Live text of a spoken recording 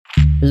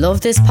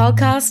Love this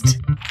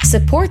podcast?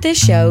 Support this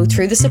show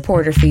through the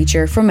supporter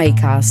feature from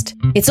Acast.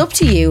 It's up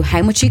to you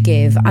how much you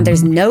give and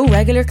there's no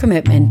regular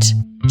commitment.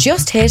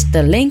 Just hit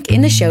the link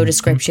in the show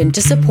description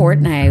to support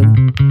now.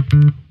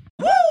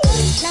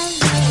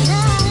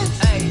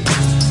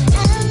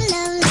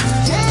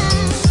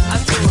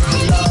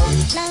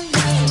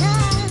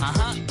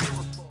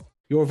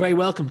 You're very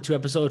welcome to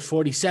episode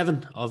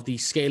 47 of the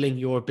Scaling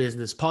Your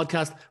Business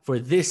podcast. For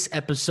this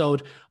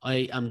episode,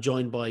 I am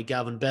joined by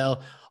Gavin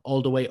Bell,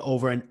 all the way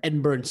over in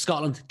Edinburgh in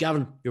Scotland.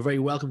 Gavin, you're very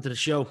welcome to the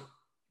show.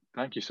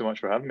 Thank you so much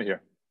for having me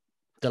here.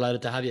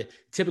 Delighted to have you.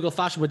 Typical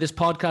fashion with this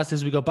podcast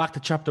is we go back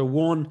to chapter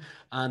 1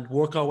 and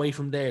work our way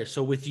from there.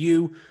 So with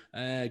you,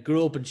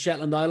 grew up in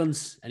Shetland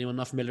Islands. Anyone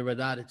not familiar with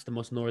that? It's the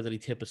most northerly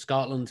tip of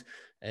Scotland.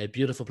 A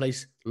beautiful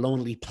place.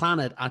 Lonely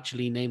Planet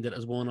actually named it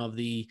as one of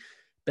the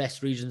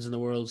best regions in the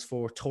world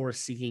for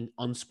tourists seeking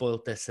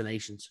unspoilt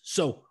destinations.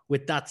 So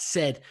with that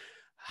said,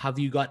 have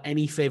you got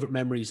any favorite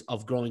memories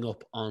of growing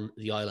up on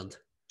the island?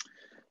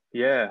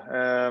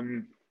 Yeah,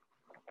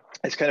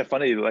 it's kind of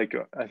funny. Like,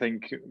 I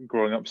think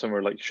growing up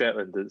somewhere like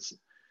Shetland is,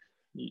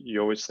 you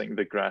always think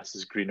the grass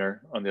is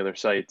greener on the other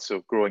side.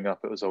 So growing up,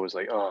 it was always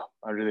like, oh,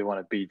 I really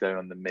want to be down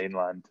on the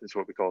mainland, is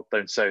what we call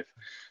down south,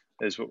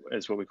 is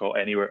what we call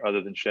anywhere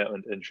other than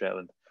Shetland in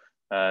Shetland.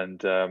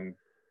 And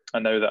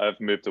now that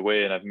I've moved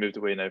away, and I've moved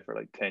away now for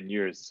like 10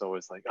 years, it's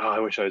always like, oh, I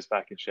wish I was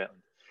back in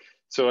Shetland.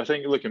 So I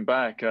think looking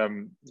back, I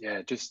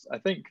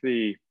think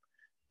the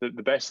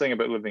best thing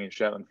about living in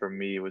Shetland for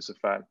me was the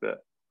fact that,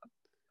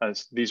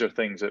 as these are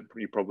things that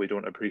you probably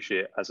don't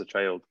appreciate as a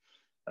child,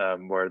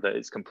 where that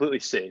it's completely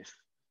safe.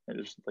 And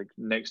there's like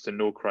next to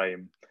no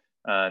crime.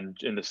 And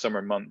in the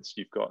summer months,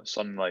 you've got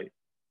sunlight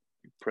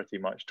pretty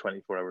much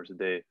 24 hours a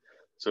day.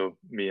 So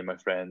me and my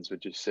friends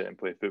would just sit and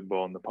play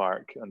football in the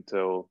park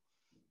until,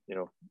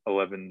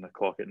 11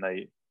 o'clock at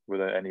night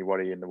without any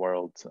worry in the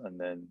world, and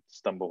then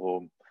stumble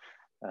home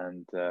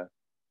and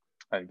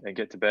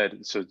get to bed.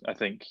 So I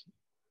think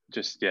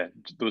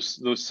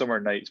those summer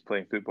nights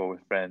playing football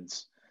with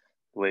friends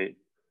late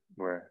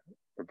were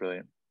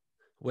brilliant.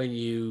 When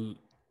you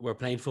were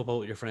playing football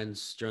with your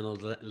friends during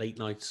the late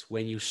nights,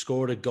 when you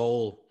scored a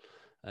goal,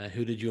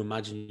 who did you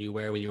imagine you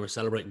were when you were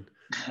celebrating?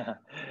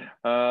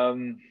 I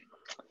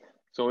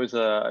was always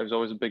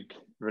a big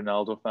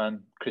Ronaldo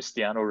fan,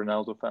 Cristiano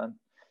Ronaldo fan.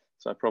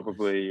 So I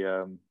probably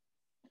thought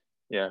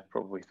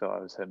I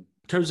was him.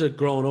 In terms of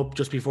growing up,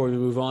 just before we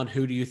move on,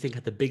 who do you think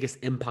had the biggest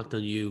impact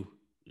on you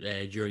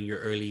during your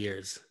early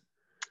years?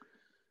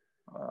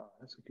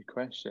 That's a good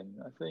question.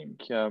 I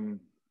think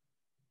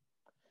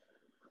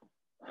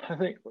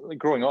like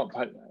growing up,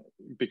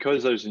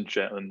 because I was in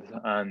Shetland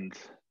and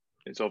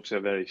it's obviously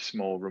a very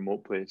small,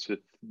 remote place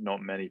with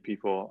not many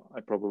people,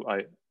 I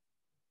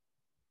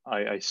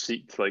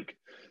seeked like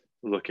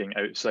looking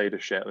outside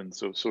of Shetland.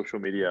 So social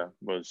media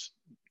was,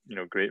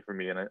 great for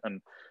me,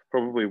 and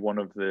probably one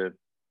of the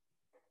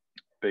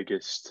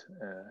biggest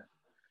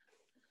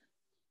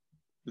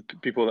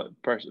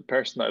person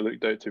that I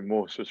looked out to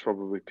most was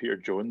probably Peter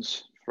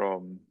Jones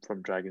from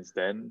Dragon's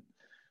Den,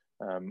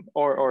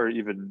 or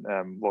even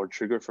Lord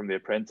Sugar from The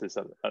Apprentice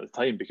at the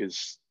time,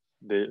 because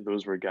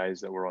those were guys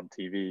that were on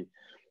TV,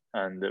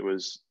 and it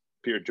was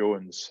Peter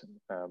Jones.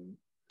 I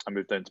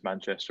moved down to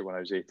Manchester when I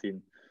was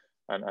 18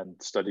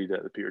 and studied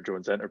at the Peter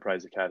Jones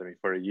Enterprise Academy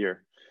for a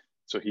year.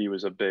 So he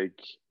was a big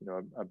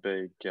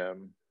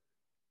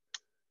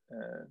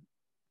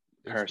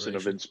person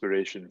of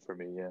inspiration for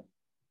me. Yeah.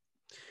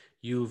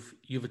 You've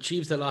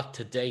achieved a lot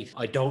to date.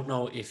 I don't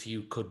know if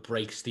you could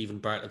break Stephen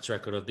Bartlett's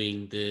record of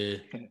being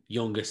the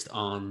youngest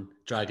on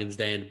Dragon's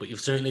Den, but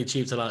you've certainly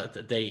achieved a lot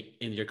to date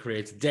in your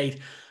career to date.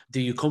 Do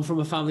you come from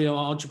a family of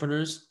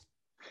entrepreneurs?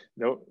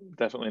 No,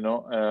 definitely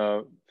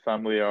not.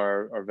 Family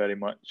are very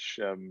much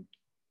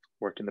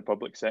work in the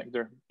public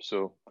sector.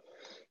 So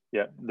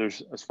yeah,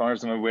 there's, as far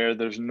as I'm aware,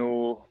 there's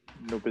no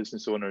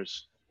business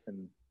owners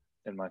in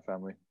my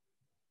family.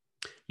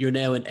 You're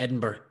now in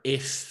Edinburgh.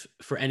 If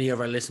for any of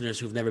our listeners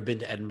who've never been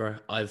to Edinburgh,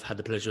 I've had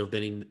the pleasure of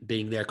being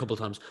there a couple of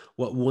times.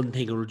 What one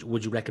thing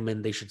would you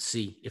recommend they should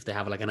see if they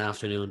have like an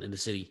afternoon in the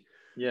city?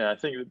 Yeah, I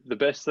think the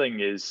best thing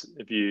is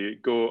if you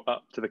go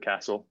up to the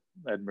castle,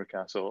 Edinburgh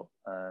Castle,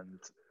 and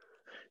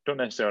don't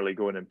necessarily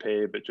go in and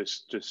pay, but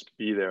just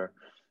be there,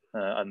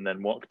 and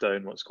then walk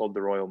down what's called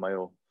the Royal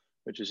Mile,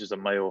 which is just a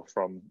mile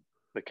from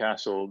the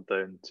castle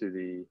down to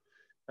the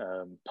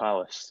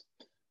palace.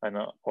 And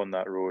on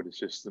that road, it's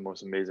just the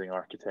most amazing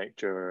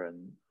architecture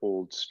and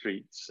old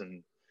streets,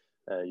 and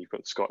you've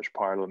got Scottish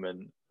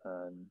Parliament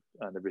and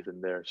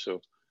everything there.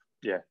 So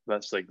yeah,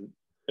 that's like,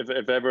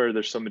 if ever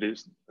there's somebody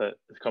that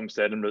comes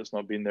to Edinburgh that's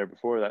not been there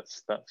before,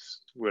 that's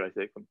where I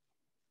take them.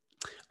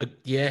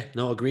 Yeah,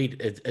 no, agreed.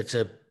 It's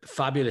a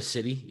fabulous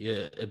city.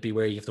 It'd be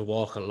where you have to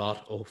walk a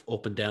lot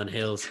up and down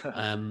hills.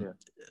 Yeah.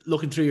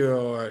 Looking through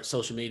your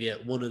social media,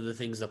 one of the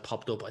things that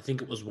popped up, I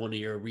think it was one of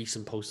your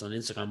recent posts on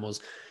Instagram,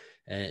 was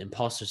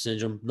imposter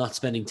syndrome. Not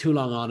spending too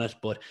long on it,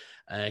 but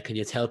can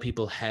you tell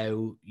people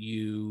how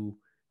you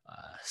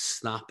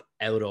snap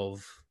out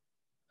of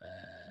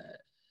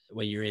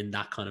when you're in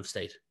that kind of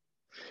state?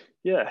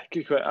 Yeah,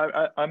 good question.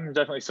 I'm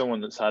definitely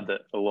someone that's had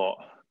it a lot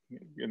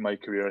in my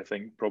career. I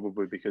think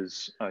probably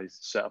because I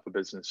set up a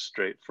business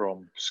straight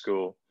from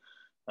school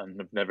and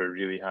have never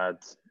really had,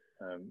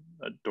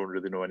 I don't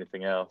really know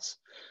anything else.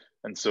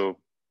 And so,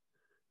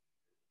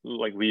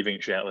 like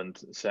leaving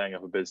Shetland, setting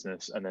up a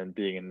business, and then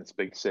being in this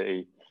big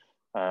city,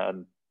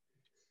 and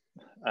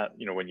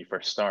when you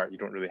first start, you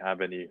don't really have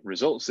any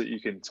results that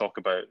you can talk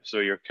about. So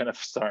you're kind of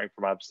starting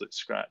from absolute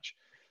scratch.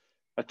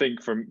 I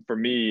think for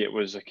me, it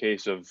was a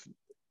case of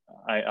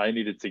I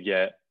needed to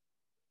get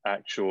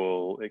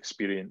actual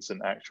experience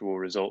and actual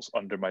results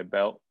under my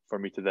belt for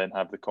me to then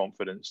have the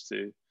confidence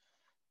to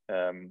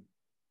um,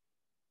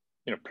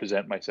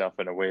 present myself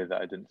in a way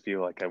that I didn't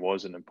feel like I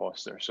was an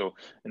imposter. So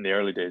in the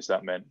early days,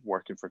 that meant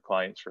working for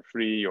clients for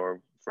free or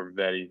for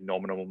very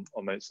nominal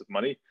amounts of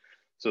money,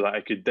 so that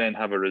I could then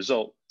have a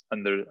result.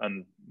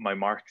 And my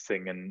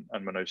marketing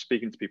and when I was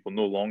speaking to people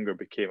no longer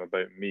became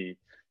about me;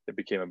 it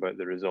became about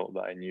the result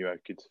that I knew I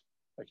could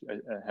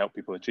help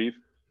people achieve.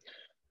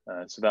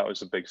 So that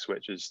was a big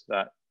switch. Is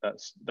that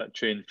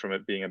changed from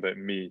it being about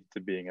me to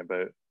being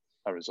about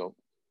a result.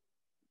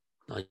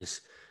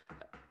 Nice.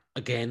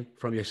 Again,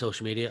 from your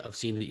social media, I've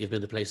seen that you've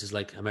been to places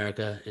like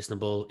America,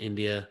 Istanbul,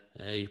 India.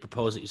 You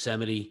propose at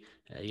Yosemite.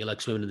 You like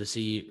swimming in the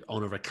sea,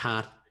 owner of a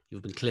cat.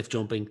 You've been cliff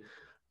jumping.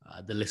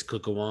 The list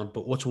could go on.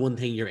 But what's one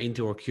thing you're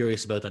into or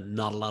curious about that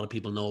not a lot of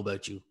people know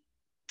about you?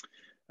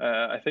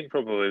 I think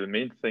probably the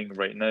main thing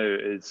right now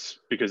is,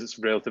 because it's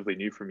relatively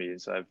new for me,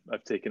 is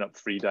I've taken up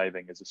free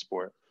diving as a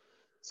sport.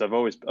 So I've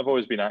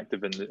always been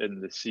active in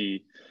the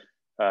sea,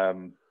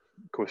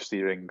 coast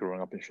steering,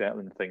 growing up in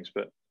Shetland and things.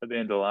 But at the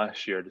end of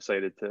last year, I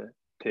decided to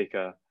take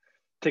a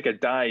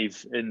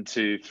dive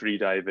into free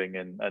diving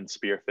and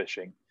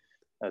spearfishing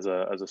as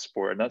a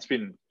sport, and that's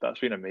been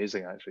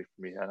amazing actually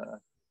for me. And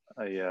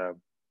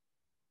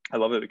I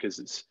love it because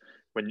it's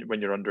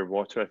when you're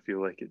underwater, I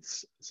feel like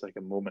it's like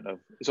a moment of,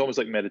 it's almost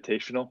like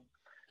meditational.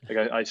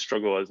 Like I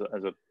struggle as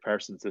a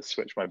person to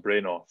switch my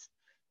brain off,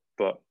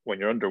 but when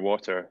you're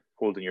underwater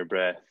holding your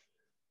breath,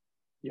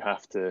 you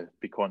have to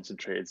be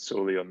concentrated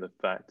solely on the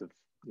fact of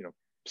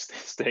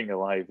staying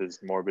alive, as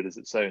morbid as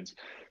it sounds.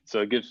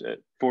 So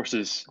it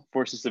forces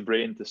the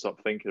brain to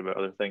stop thinking about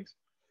other things.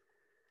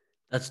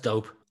 That's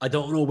dope. I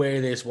don't know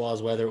where this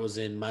was, whether it was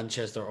in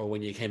Manchester or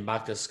when you came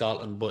back to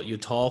Scotland, but you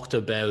talked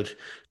about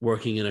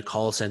working in a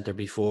call center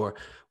before.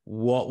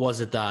 What was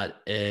it that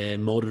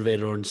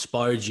motivated or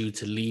inspired you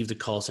to leave the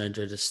call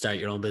center to start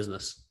your own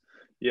business?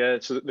 Yeah,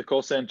 so the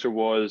call center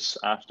was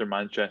after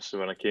Manchester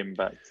when I came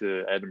back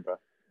to Edinburgh,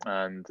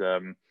 and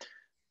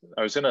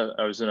I was in a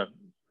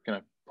kind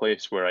of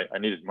place where I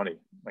needed money.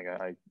 Like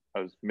I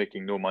was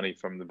making no money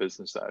from the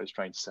business that I was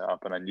trying to set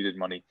up, and I needed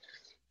money.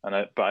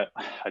 But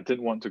I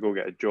didn't want to go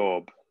get a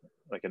job,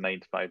 like a 9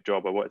 to 5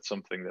 job. I wanted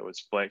something that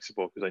was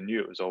flexible because I knew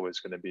it was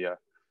always going to be a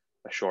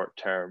short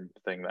term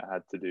thing that I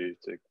had to do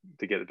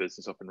to get the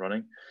business up and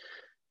running.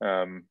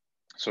 Um,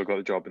 so I got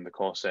a job in the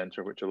call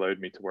center, which allowed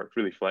me to work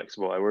really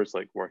flexible hours,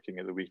 like working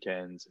at the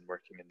weekends and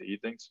working in the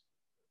evenings,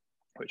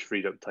 which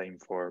freed up time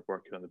for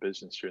working on the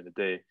business during the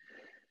day.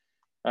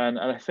 And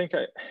I think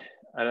I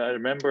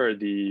remember I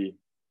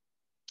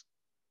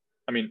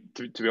mean,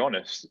 to be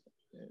honest,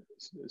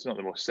 it's not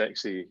the most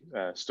sexy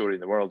story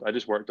in the world. I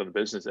just worked on the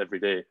business every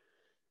day,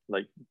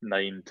 like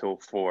 9 till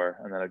 4,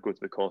 and then I'd go to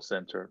the call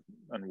center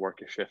and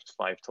work a shift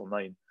 5 till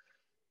 9.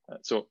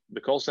 So the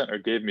call center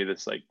gave me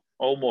this like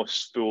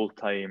almost full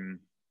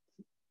time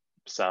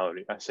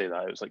salary. I say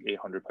that it was like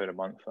 £800 a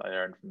month that I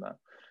earned from that,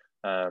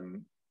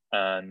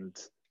 and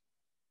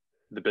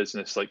the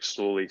business like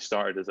slowly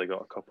started as I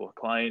got a couple of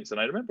clients,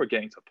 and I remember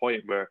getting to a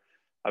point where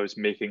I was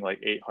making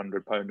like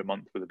 £800 a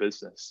month for the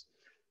business.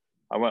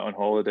 I went on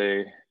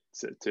holiday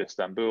to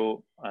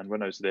Istanbul, and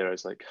when I was there, I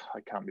was like,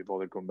 I can't be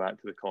bothered going back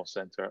to the call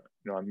center.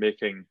 I'm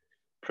making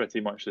pretty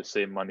much the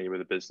same money with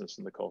the business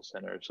and the call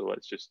center, so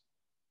let's just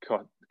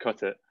cut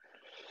it.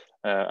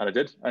 And I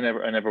did. I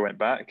never went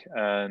back,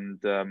 and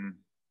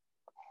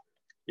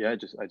yeah, I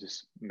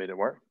just made it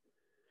work.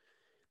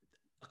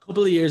 A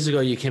couple of years ago,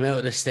 you came out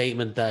with a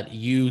statement that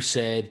you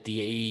said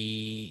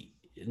the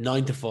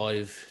 9 to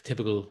 5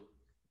 typical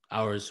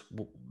hours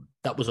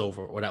that was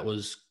over, or that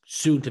was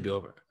soon to be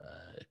over.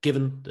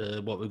 Given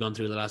what we've gone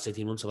through in the last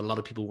 18 months of a lot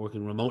of people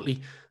working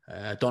remotely,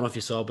 I don't know if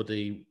you saw, but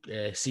the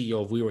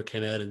CEO of WeWork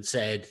came out and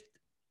said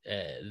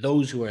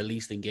those who are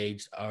least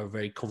engaged are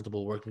very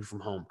comfortable working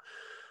from home.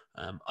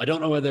 I don't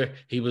know whether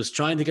he was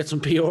trying to get some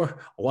PR or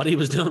what he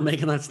was doing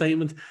making that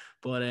statement,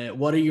 but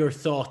what are your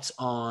thoughts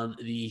on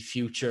the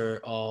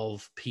future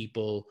of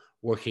people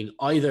working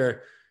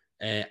either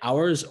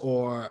hours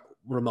or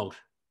remote?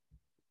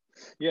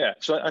 Yeah,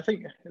 so I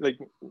think like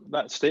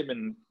that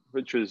statement,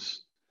 which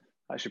was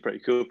actually pretty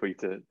cool for you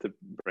to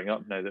bring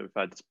up now that we've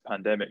had this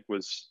pandemic,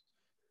 was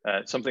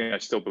something I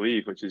still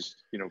believe, which is,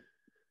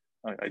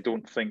 I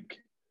don't think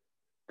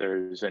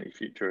there's any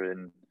future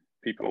in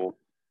people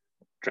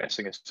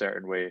dressing a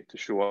certain way to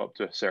show up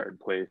to a certain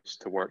place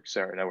to work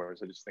certain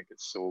hours. I just think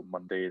it's so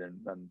mundane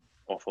and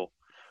awful.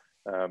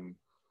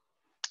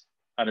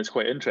 and it's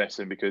quite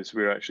interesting because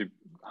we're actually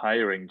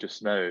hiring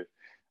just now,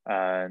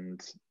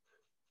 and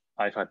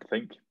I've had to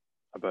think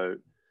about,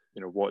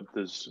 what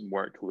does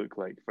work look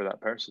like for that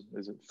person?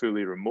 Is it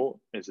fully remote?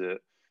 Is it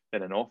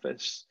in an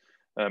office?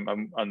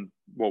 And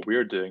what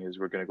we're doing is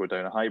we're going to go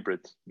down a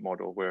hybrid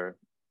model where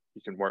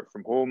you can work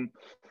from home,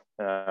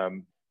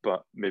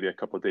 but maybe a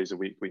couple of days a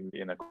week we meet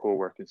in a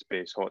co-working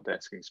space, hot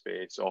desking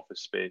space,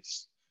 office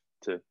space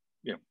to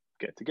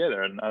get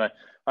together. And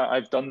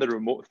I've done the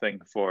remote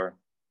thing for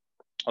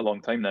a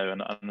long time now,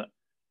 and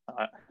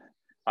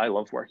I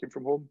love working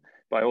from home,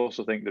 but I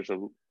also think there's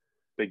a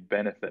big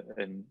benefit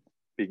in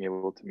being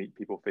able to meet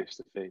people face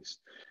to face.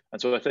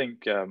 And so I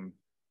think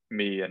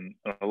me and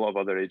a lot of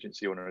other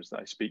agency owners that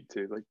I speak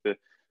to, like the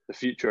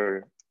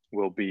future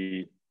will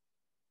be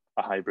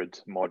a hybrid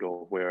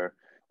model where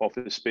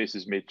office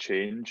spaces may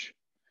change.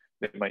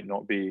 They might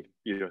not be,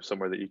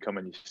 somewhere that you come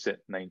and you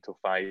sit 9 to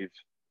 5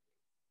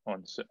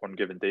 on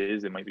given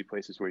days. There might be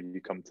places where you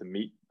come to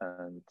meet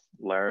and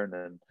learn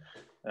and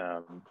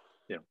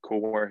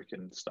co-work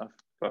and stuff.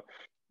 But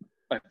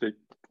I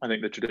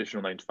think the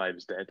traditional 9 to 5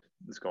 is dead.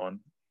 It's gone,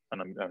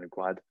 and I'm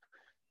glad.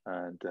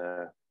 And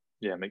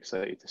I'm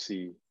excited to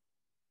see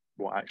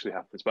what actually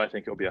happens. But I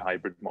think it'll be a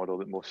hybrid model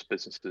that most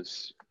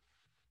businesses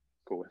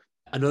go with.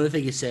 Another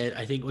thing you said,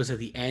 I think, was at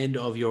the end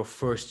of your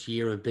first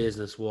year in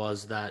business,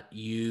 was that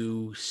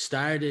you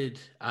started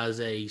as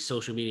a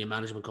social media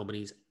management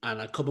company,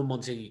 and a couple of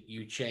months in,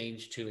 you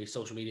changed to a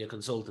social media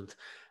consultant,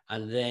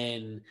 and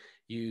then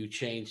you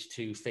changed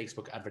to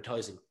Facebook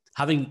advertising.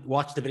 Having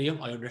watched the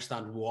video, I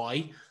understand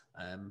why,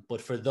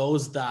 but for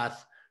those that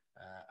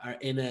are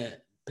in a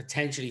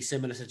potentially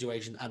similar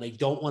situation and they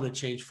don't want to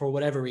change for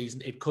whatever reason,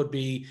 it could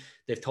be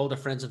they've told their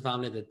friends and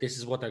family that this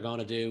is what they're going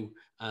to do,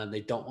 and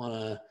they don't want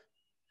to.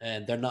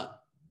 And they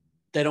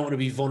don't want to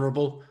be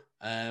vulnerable,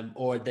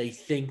 or they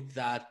think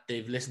that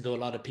they've listened to a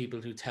lot of people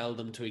who tell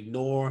them to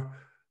ignore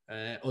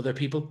other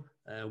people.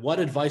 What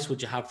advice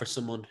would you have for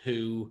someone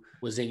who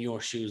was in your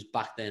shoes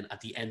back then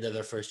at the end of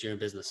their first year in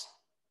business?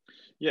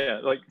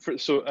 Yeah,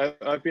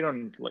 I've been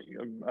on like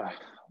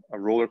a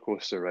roller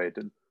coaster ride,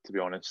 and to be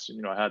honest,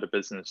 I had a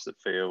business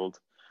that failed,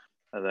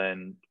 and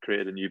then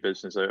created a new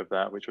business out of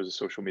that, which was a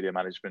social media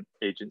management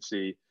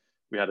agency.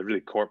 We had a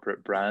really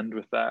corporate brand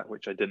with that,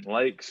 which I didn't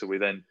like. So we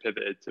then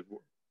pivoted to,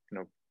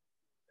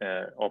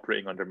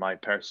 operating under my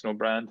personal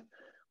brand,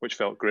 which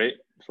felt great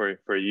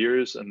for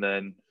years. And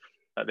then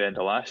at the end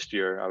of last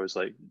year, I was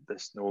like,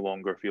 this no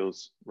longer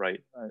feels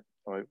right.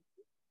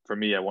 For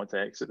me, I want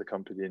to exit the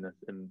company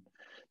in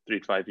 3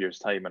 to 5 years'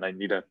 time, and I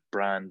need a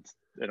brand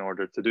in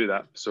order to do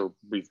that. So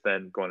we've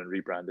then gone and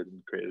rebranded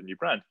and created a new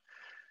brand.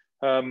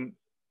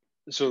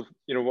 So,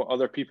 what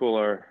other people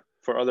are.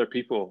 For other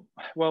people,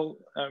 well,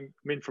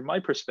 from my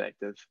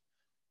perspective,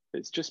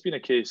 it's just been a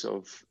case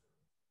of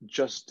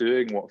just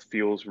doing what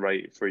feels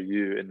right for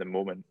you in the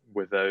moment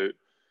without,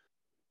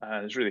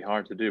 and it's really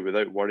hard to do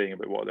without worrying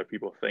about what other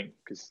people think.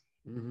 Because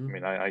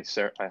I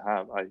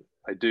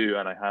do,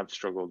 and I have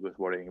struggled with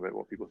worrying about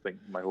what people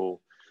think my whole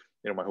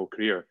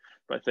career.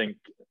 But I think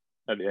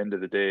at the end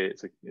of the day,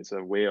 it's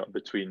a way up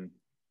between,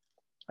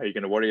 are you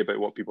going to worry about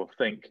what people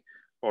think,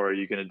 or are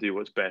you going to do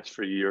what's best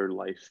for your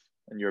life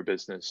and your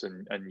business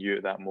and you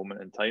at that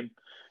moment in time?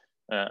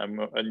 And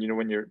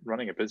when you're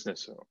running a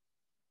business,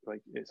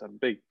 like it's a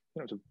big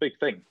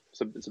thing.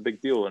 It's a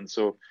big deal. And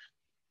so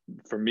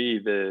for me,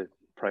 the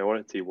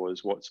priority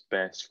was what's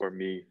best for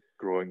me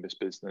growing this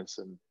business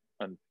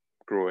and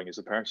growing as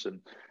a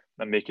person,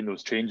 and making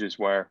those changes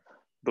where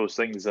those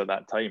things at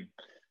that time.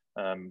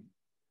 And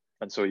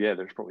so,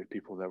 there's probably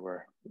people that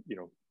were,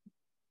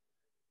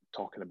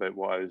 talking about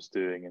what I was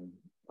doing and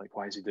like,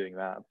 why is he doing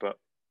that? But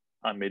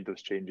I made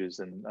those changes,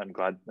 and I'm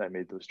glad I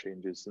made those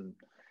changes, and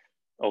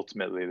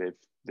ultimately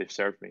they've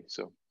served me.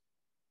 So,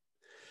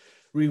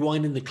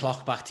 rewinding the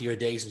clock back to your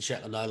days in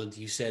Shetland Island,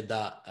 you said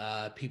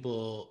that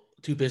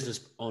two business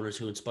owners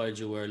who inspired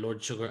you were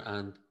Lord Sugar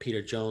and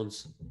Peter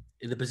Jones.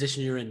 In the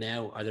position you're in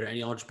now, are there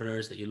any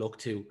entrepreneurs that you look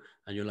to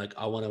and you're like,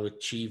 I want to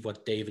achieve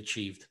what they've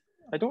achieved?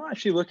 I don't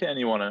actually look at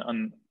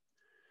anyone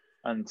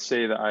and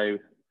say that I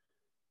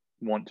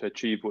want to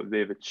achieve what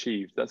they've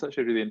achieved. That's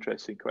actually a really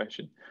interesting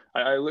question.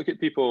 I look at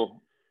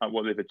people at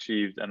what they've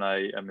achieved, and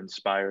I am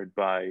inspired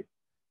by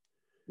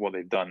what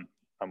they've done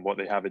and what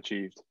they have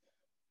achieved.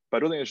 But I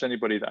don't think there's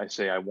anybody that I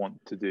say I want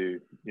to do,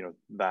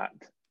 that.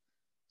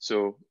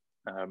 So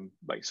and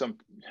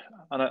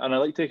I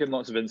like taking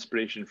lots of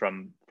inspiration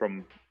from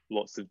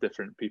lots of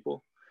different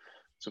people.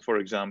 So for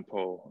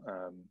example,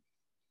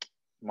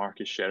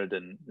 Marcus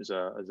Sheridan is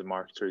a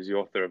marketer. He's the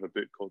author of a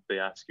book called They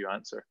Ask You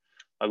Answer.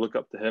 I look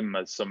up to him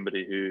as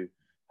somebody who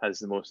has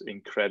the most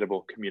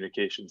incredible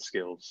communication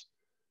skills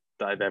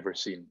that I've ever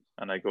seen.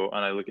 And I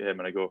look at him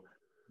and I go,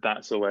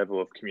 that's the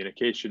level of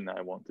communication that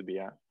I want to be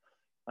at.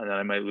 And then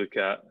I might look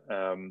at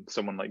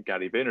someone like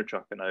Gary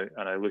Vaynerchuk, and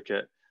I look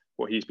at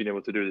what he's been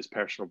able to do with his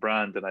personal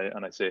brand, and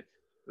I say,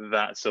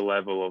 that's a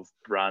level of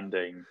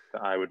branding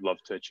that I would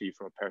love to achieve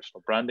from a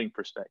personal branding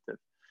perspective.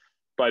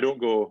 But I don't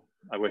go,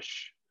 I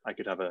wish I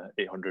could have a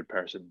 800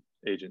 person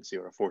agency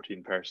or a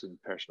 14-person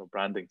personal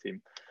branding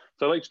team.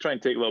 So I like to try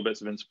and take little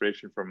bits of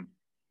inspiration from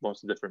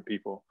lots of different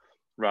people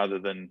rather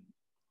than,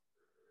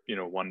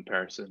 one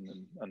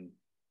person and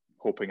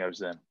hoping I was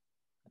them,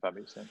 if that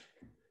makes sense.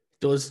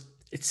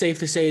 It's safe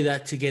to say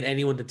that to get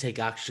anyone to take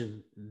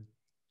action,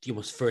 you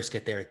must first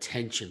get their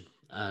attention,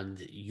 and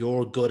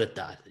you're good at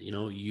that.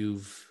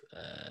 You've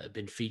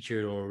been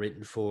featured or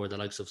written for the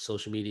likes of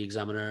Social Media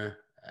Examiner,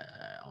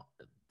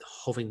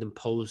 Huffington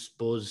Post,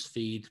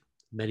 BuzzFeed,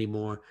 many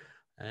more.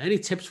 Any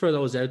tips for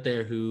those out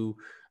there who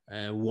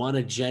want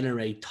to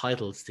generate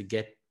titles to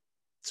get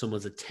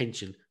someone's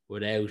attention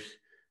without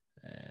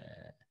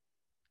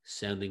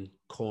sounding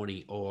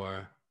corny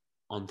or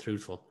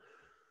untruthful?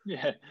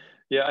 Yeah.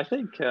 I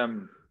think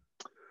the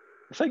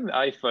thing that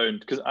I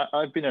found, because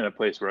I've been in a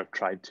place where I've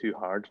tried too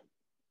hard,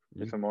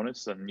 if I'm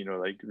honest, and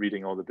like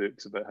reading all the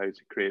books about how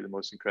to create the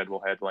most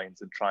incredible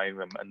headlines and trying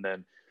them, and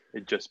then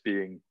it just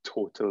being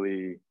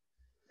totally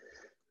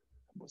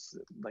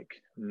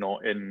like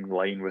not in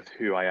line with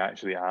who I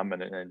actually am,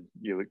 and then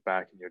you look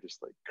back and you're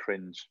just like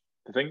cringe.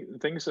 The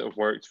things that have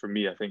worked for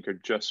me, I think, are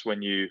just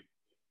when you.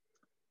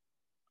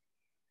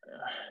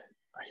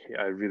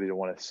 I really don't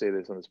want to say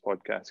this on this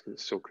podcast because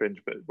it's so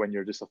cringe, but when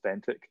you're just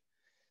authentic,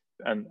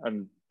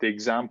 and the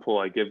example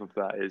I give of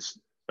that is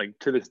like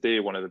to this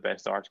day, one of the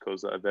best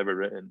articles that I've ever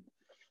written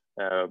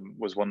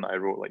was one that I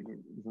wrote like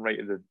right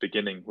at the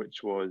beginning,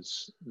 which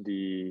was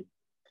the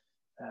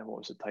what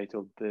was it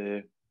titled?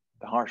 The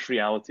harsh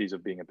realities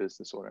of being a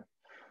business owner.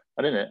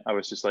 And in it, I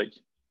was just like,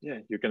 yeah,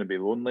 you're going to be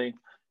lonely,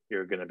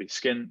 you're going to be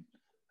skint.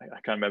 I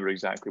can't remember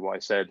exactly what I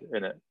said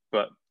in it,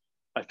 but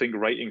I think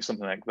writing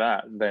something like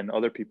that, then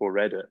other people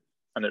read it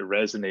and it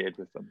resonated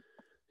with them.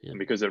 Yeah. And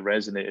because it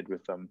resonated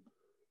with them,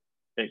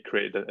 it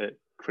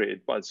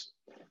created buzz.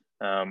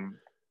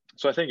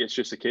 So I think it's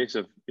just a case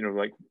of,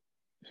 like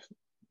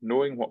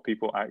knowing what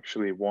people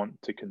actually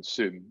want to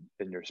consume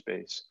in your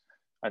space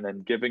and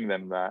then giving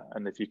them that.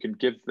 And if you can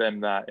give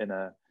them that in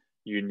a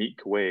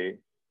unique way,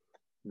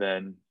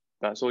 then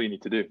that's all you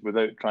need to do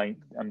without trying,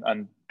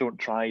 and don't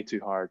try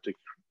too hard to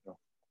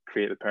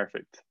create the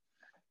perfect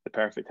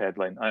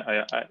headline.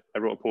 I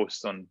wrote a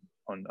post on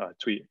a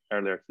tweet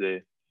earlier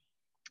today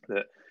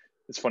that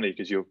it's funny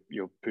because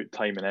you'll put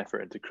time and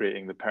effort into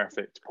creating the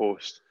perfect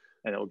post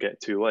and it'll get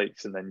 2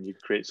 likes, and then you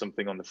create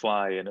something on the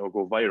fly and it'll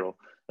go viral.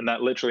 And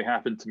that literally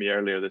happened to me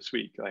earlier this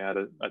week. I had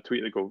a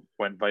tweet that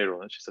went viral,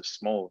 and it's just a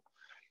small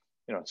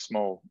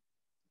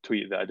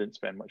tweet that I didn't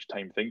spend much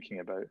time thinking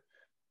about.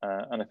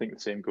 And I think the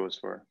same goes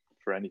for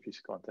any piece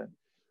of content.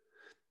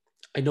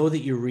 I know that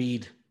you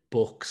read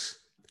books.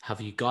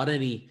 Have you got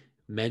any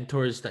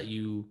mentors that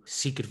you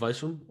seek advice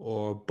from,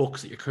 or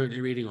books that you're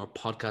currently reading, or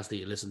podcasts that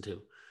you listen to?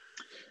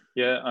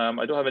 Yeah,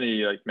 I don't have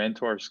any like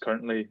mentors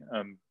currently,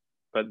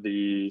 but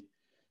the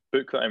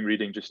book that I'm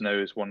reading just now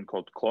is one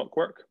called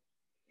Clockwork,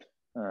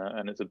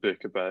 and it's a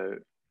book about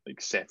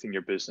like setting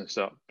your business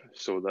up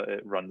so that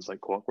it runs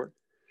like clockwork.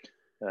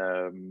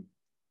 A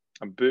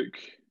book,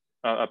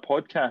 a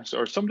podcast,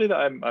 or somebody that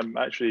I'm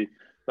actually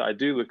that I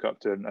do look up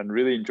to and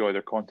really enjoy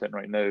their content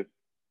right now.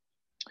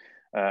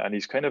 And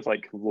he's kind of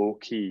like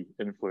low-key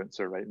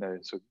influencer right now.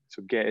 So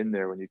get in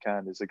there when you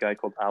can. There's a guy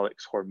called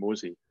Alex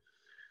Hormozi.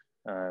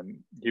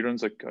 He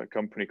runs a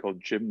company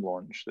called Gym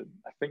Launch that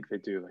I think they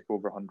do like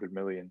over 100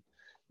 million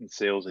in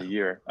sales a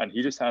year. And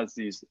he just has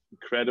these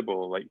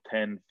incredible like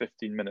 10,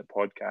 15-minute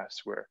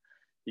podcasts where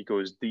he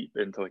goes deep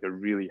into like a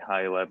really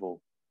high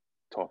level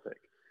topic.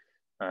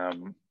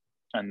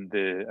 And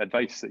the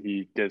advice that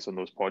he gives on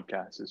those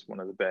podcasts is one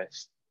of the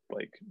best,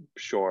 like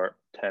short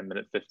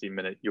 10-minute,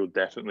 15-minute, you'll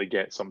definitely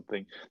get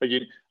something. Like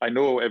I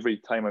know every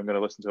time I'm going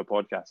to listen to a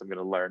podcast, I'm going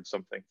to learn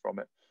something from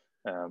it.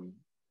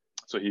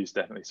 So he's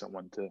definitely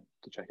someone to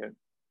check out.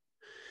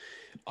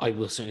 I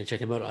will certainly check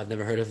him out. I've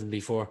never heard of him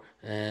before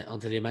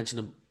until you mentioned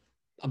him.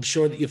 I'm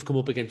sure that you've come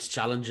up against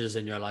challenges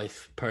in your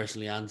life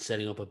personally and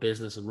setting up a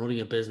business and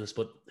running a business,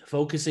 but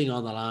focusing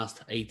on the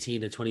last 18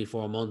 to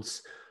 24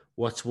 months,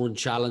 what's one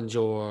challenge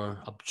or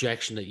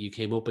objection that you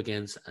came up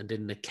against and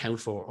didn't account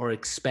for or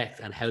expect,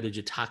 and how did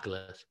you tackle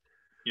it?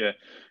 Yeah,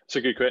 it's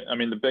a good question. I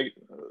mean,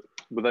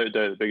 without a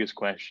doubt,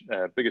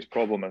 the biggest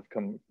problem I've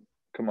come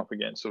up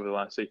against over the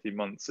last 18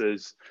 months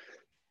is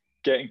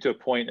getting to a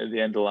point at the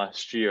end of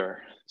last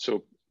year.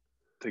 So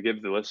to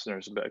give the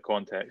listeners a bit of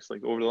context,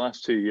 like over the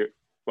last 2 years,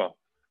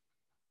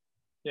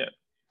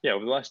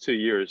 over the last 2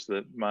 years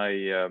that my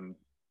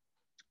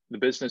the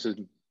business is,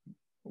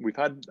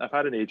 I've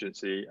had an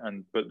agency,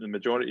 but the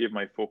majority of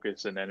my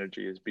focus and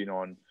energy has been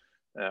on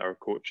our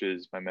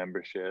coaches,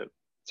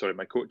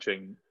 my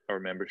coaching, our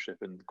membership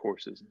and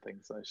courses and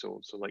things that I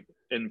sold. So like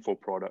info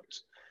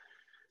products.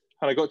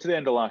 And I got to the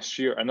end of last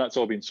year, and that's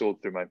all been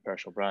sold through my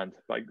personal brand.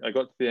 But I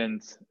got to the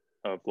end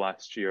of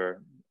last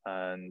year,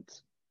 and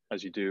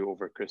as you do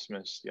over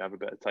Christmas, you have a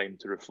bit of time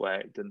to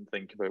reflect and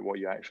think about what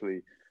you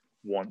actually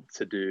want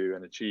to do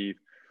and achieve.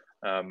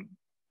 And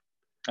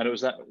it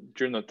was that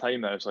during the time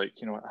that I was like,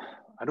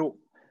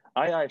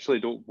 I actually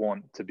don't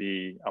want to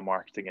be a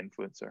marketing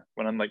influencer.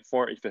 When I'm like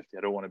 40, 50,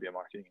 I don't want to be a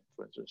marketing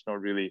influencer. It's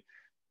not really,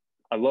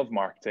 I love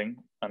marketing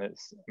and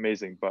it's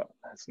amazing, but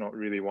it's not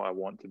really what I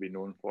want to be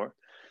known for.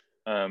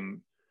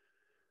 And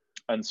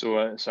so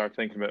I started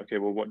thinking about, okay,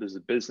 well, what does the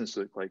business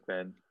look like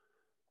then?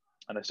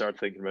 And I started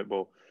thinking about,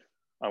 well,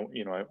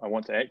 I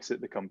want to exit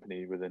the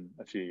company within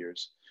a few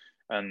years.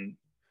 And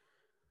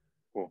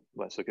well,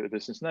 let's look at the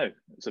business now.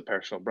 It's a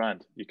personal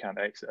brand. You can't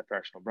exit a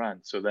personal brand.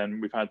 So then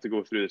we've had to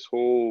go through this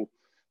whole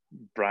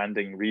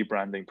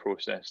rebranding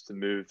process to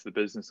move the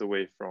business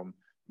away from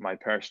my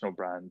personal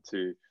brand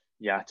to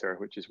Yatter,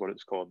 which is what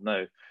it's called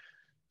now.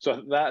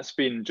 So that's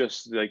been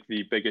just like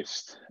the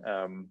biggest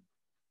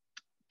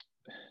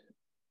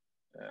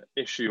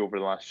issue over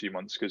the last few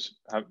months, because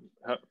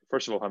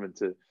first of all, having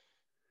to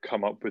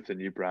come up with a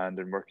new brand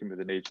and working with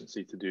an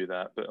agency to do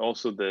that, but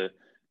also the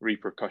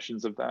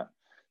repercussions of that.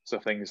 So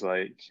things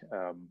like,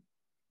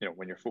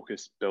 when you're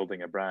focused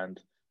building a brand,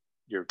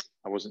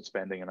 I wasn't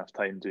spending enough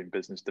time doing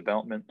business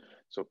development.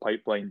 So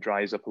pipeline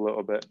dries up a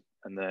little bit,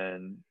 and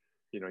then,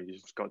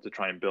 you've got to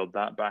try and build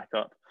that back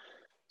up.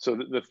 So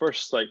the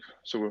first,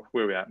 so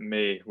where are we at?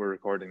 May, we're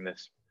recording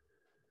this.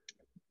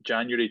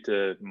 January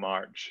to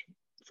March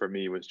for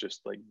me was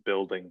just like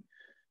building,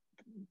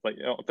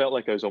 it felt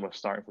like I was almost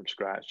starting from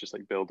scratch, just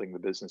like building the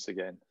business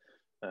again.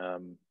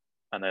 And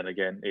then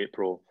again,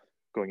 April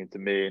going into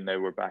May, and now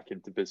we're back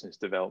into business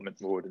development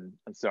mode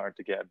and starting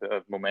to get a bit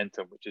of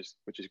momentum, which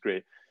is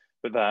great.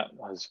 But that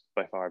has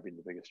by far been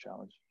the biggest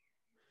challenge.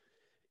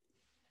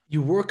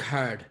 You work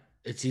hard.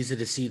 It's easy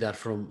to see that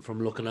from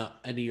looking at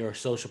any of your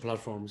social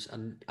platforms,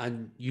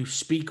 and you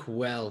speak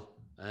well.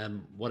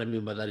 What I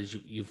mean by that is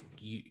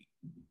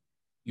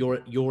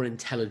you're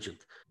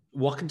intelligent.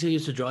 What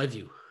continues to drive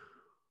you?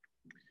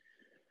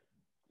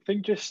 I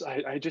think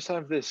I just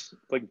have this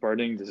like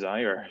burning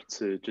desire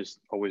to just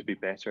always be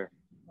better.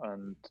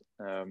 And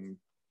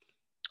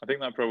I think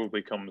that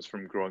probably comes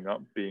from growing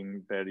up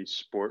being very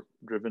sport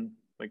driven.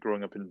 Like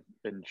growing up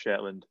in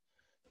Shetland,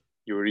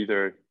 you were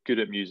either good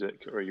at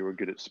music or you were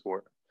good at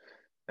sport.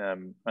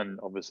 And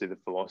obviously the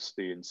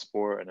philosophy in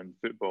sport and in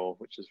football,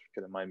 which is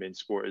kind of my main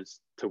sport,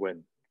 is to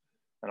win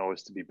and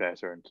always to be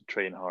better and to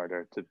train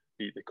harder to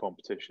beat the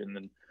competition.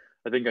 And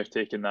I think I've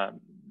taken that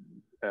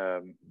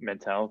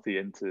mentality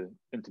into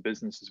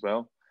business as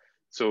well.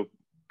 So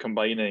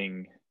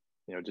combining,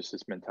 just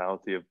this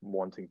mentality of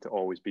wanting to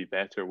always be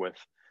better with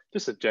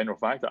just a general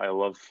fact that I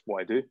love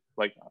what I do.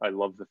 Like, I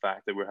love the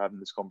fact that we're having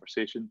this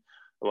conversation.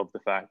 I love the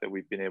fact that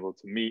we've been able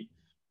to meet,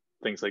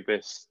 things like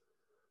this.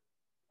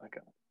 Like,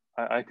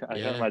 I can't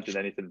imagine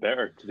anything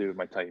better to do with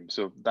my time.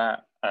 So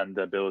that, and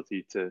the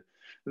ability to,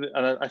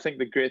 and I think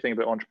the great thing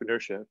about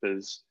entrepreneurship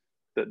is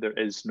that there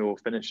is no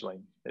finish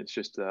line. It's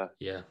just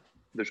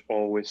there's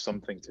always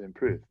something to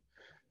improve.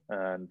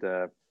 And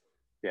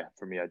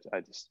for me, I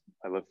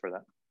live for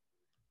that.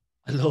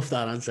 I love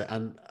that answer.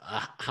 And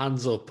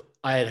hands up,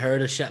 I had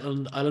heard of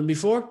Shetland Island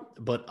before,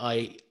 but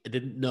I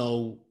didn't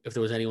know if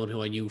there was anyone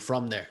who I knew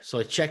from there. So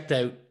I checked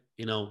out,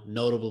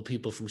 notable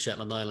people from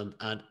Shetland Island,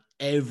 and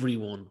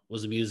everyone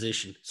was a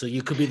musician. So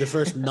you could be the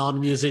first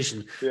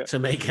non-musician to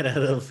make it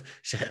out of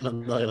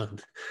Shetland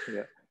Island.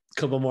 Yeah.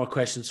 Couple more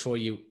questions for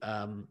you.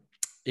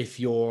 If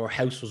your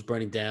house was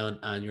burning down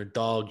and your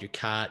dog, your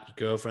cat,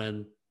 your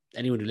girlfriend,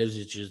 anyone who lives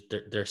with you,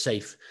 they're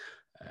safe,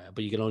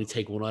 but you can only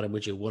take one item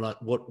with you,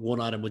 what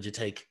one item would you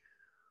take?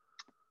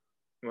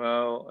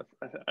 Well,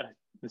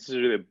 this is a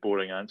really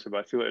boring answer, but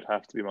I feel like it'd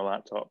have to be my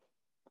laptop.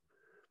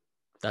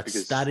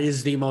 That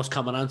is the most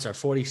common answer.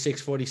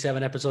 46,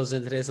 47 episodes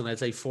into this, and I'd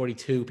say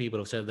 42 people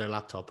have said their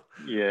laptop.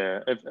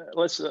 Yeah.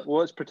 Let's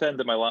pretend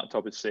that my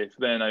laptop is safe.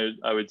 Then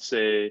I would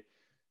say,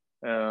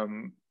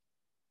 and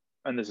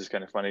this is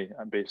kind of funny,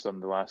 based on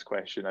the last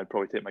question, I'd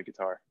probably take my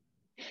guitar.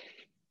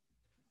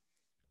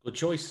 Good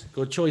choice.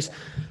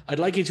 I'd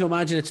like you to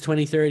imagine it's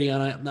 2030,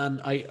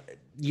 and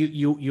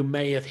you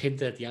may have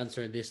hinted at the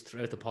answer in this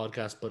throughout the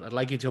podcast, but I'd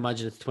like you to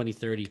imagine it's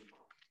 2030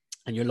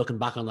 and you're looking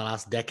back on the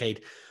last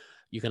decade.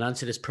 You can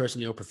answer this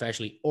personally or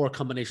professionally, or a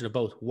combination of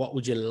both. What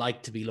would you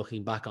like to be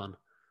looking back on?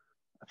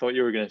 I thought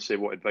you were going to say,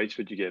 what advice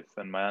would you give?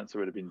 And my answer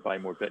would have been buy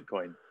more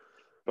Bitcoin.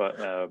 But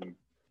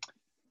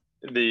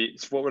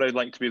what would I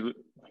like to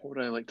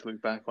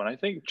look back on? I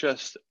think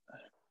just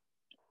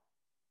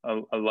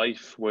a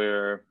life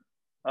where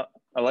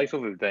a life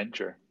of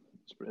adventure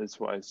is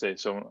what I'd say.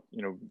 So,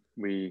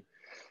 me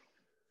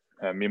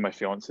and my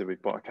fiance, we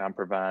bought a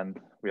camper van.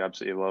 We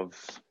absolutely love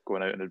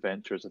going out on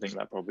adventures. I think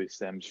that probably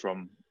stems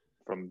from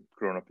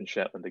growing up in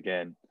Shetland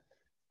again.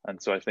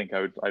 And so I think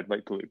I'd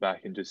like to look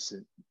back and just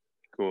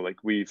go, like,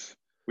 we've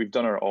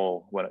done our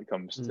all when it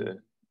comes to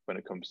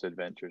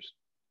adventures.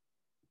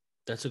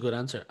 That's a good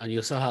answer. And you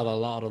still have a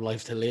lot of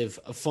life to live.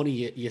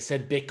 Funny, you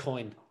said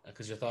Bitcoin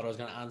because you thought I was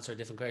going to answer a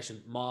different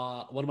question.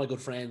 One of my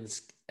good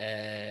friends,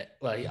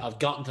 I've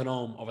gotten to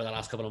know him over the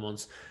last couple of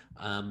months.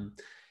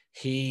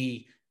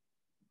 He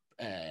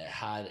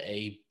had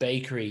a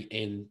bakery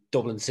in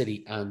Dublin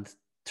City, and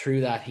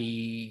through that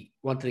he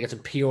wanted to get some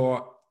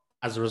PR.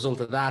 As a result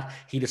of that,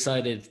 he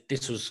decided,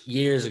 this was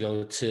years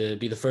ago, to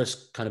be the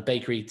first kind of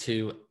bakery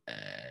to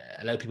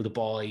allow people to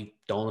buy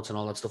donuts and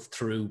all that stuff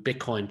through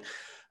Bitcoin.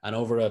 And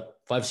over a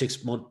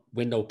 5-6 month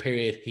window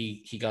period,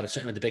 he got a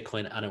certain amount of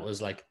Bitcoin, and it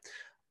was like,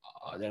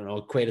 I don't know,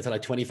 equated to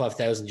like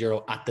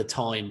 €25,000 at the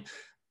time.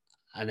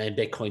 And then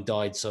Bitcoin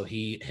died. So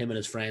him and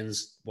his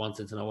friends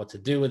wanted to know what to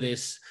do with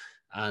this.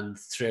 And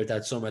throughout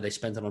that summer, they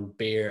spent it on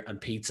beer and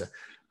pizza.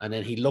 And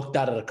then he looked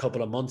at it a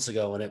couple of months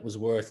ago, and it was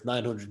worth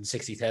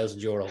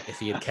 €960,000 if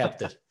he had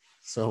kept it.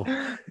 So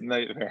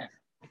nightmare.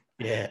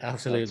 Yeah,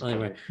 absolute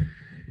nightmare.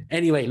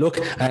 Anyway, look,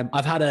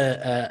 I've had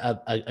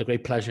a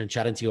great pleasure in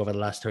chatting to you over the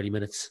last 30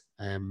 minutes.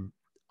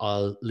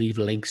 I'll leave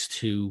links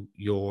to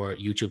your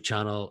YouTube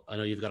channel. I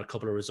know you've got a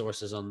couple of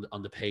resources on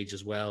the page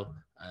as well.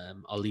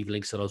 I'll leave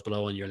links to those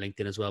below on your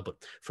LinkedIn as well. But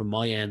from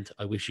my end,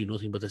 I wish you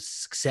nothing but the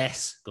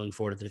success going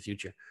forward into the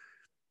future.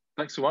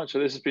 Thanks so much.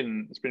 It's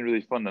been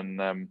really fun,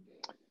 and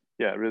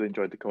yeah, I really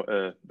enjoyed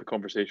the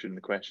conversation,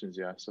 the questions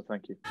you asked. So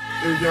thank you.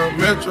 If Young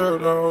Metro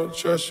don't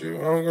trust you,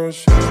 I'm gonna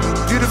shoot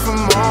you. Beautiful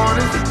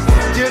morning,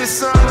 you're the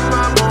sun of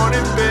my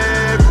morning,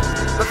 babe.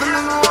 Nothing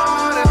in the